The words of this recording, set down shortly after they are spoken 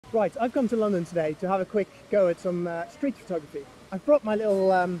Right, I've come to London today to have a quick go at some street photography. I've brought my little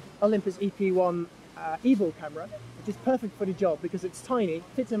Olympus E-P1 evil camera, which is perfect for the job because it's tiny,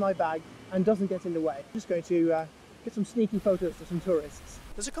 fits in my bag and doesn't get in the way. I'm just going to get some sneaky photos of some tourists.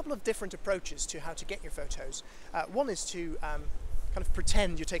 There's a couple of different approaches to how to get your photos. One is to kind of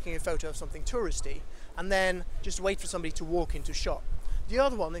pretend you're taking a photo of something touristy and then just wait for somebody to walk into shot. The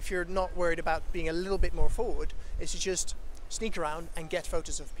other one, if you're not worried about being a little bit more forward, is to just sneak around and get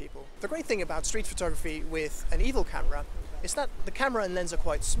photos of people. The great thing about street photography with an evil camera is that the camera and lens are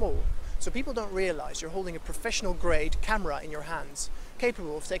quite small, so people don't realize you're holding a professional grade camera in your hands,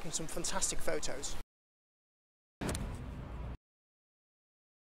 capable of taking some fantastic photos.